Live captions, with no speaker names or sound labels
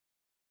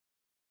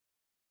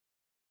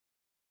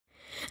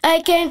I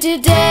came to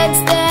dance,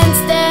 dance,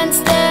 dance,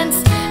 dance.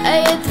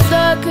 I hit the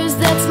floor cause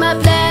that's my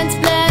plans,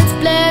 plans,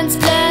 plans,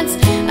 plans.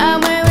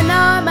 I'm wearing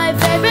all my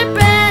favorite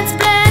brands,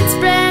 brands,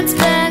 brands,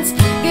 brands.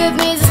 Give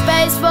me the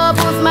space for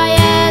both my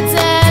hands,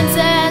 hands,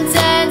 hands,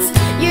 hands.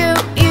 You,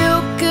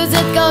 cause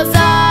it goes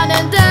on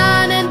and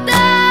on and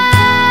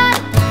on.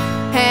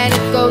 And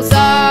it goes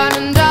on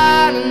and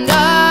on and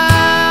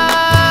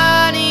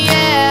on,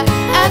 yeah.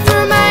 I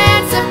throw my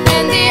hands up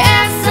in the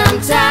air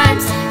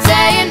sometimes,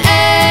 saying,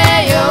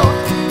 ayo,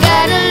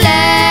 gotta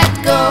let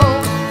go.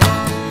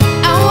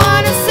 I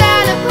wanna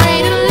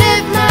celebrate and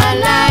live my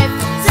life,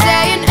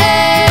 saying,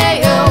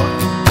 ayo,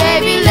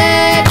 baby,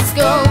 let's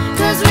go.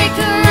 Cause we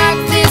can rock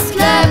this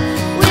club,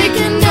 we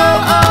can go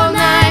all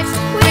night,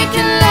 we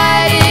can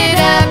light it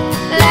up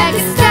like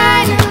it's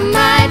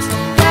dynamite.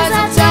 Cause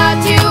I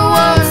taught you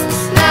once,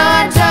 now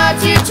I taught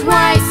you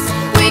twice.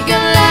 We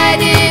can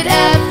light it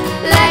up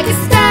like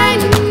it's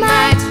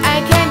dynamite.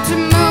 I came to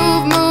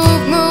move,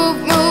 move, move,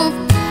 move.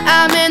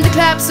 I'm in the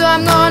club, so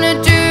I'm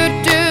gonna do.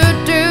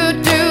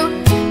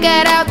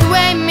 Get out the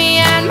way, me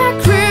and my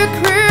crew,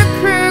 crew,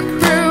 crew,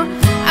 crew.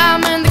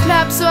 I'm in the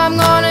club, so I'm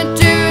gonna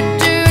do.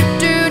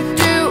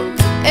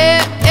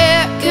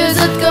 Cause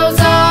it goes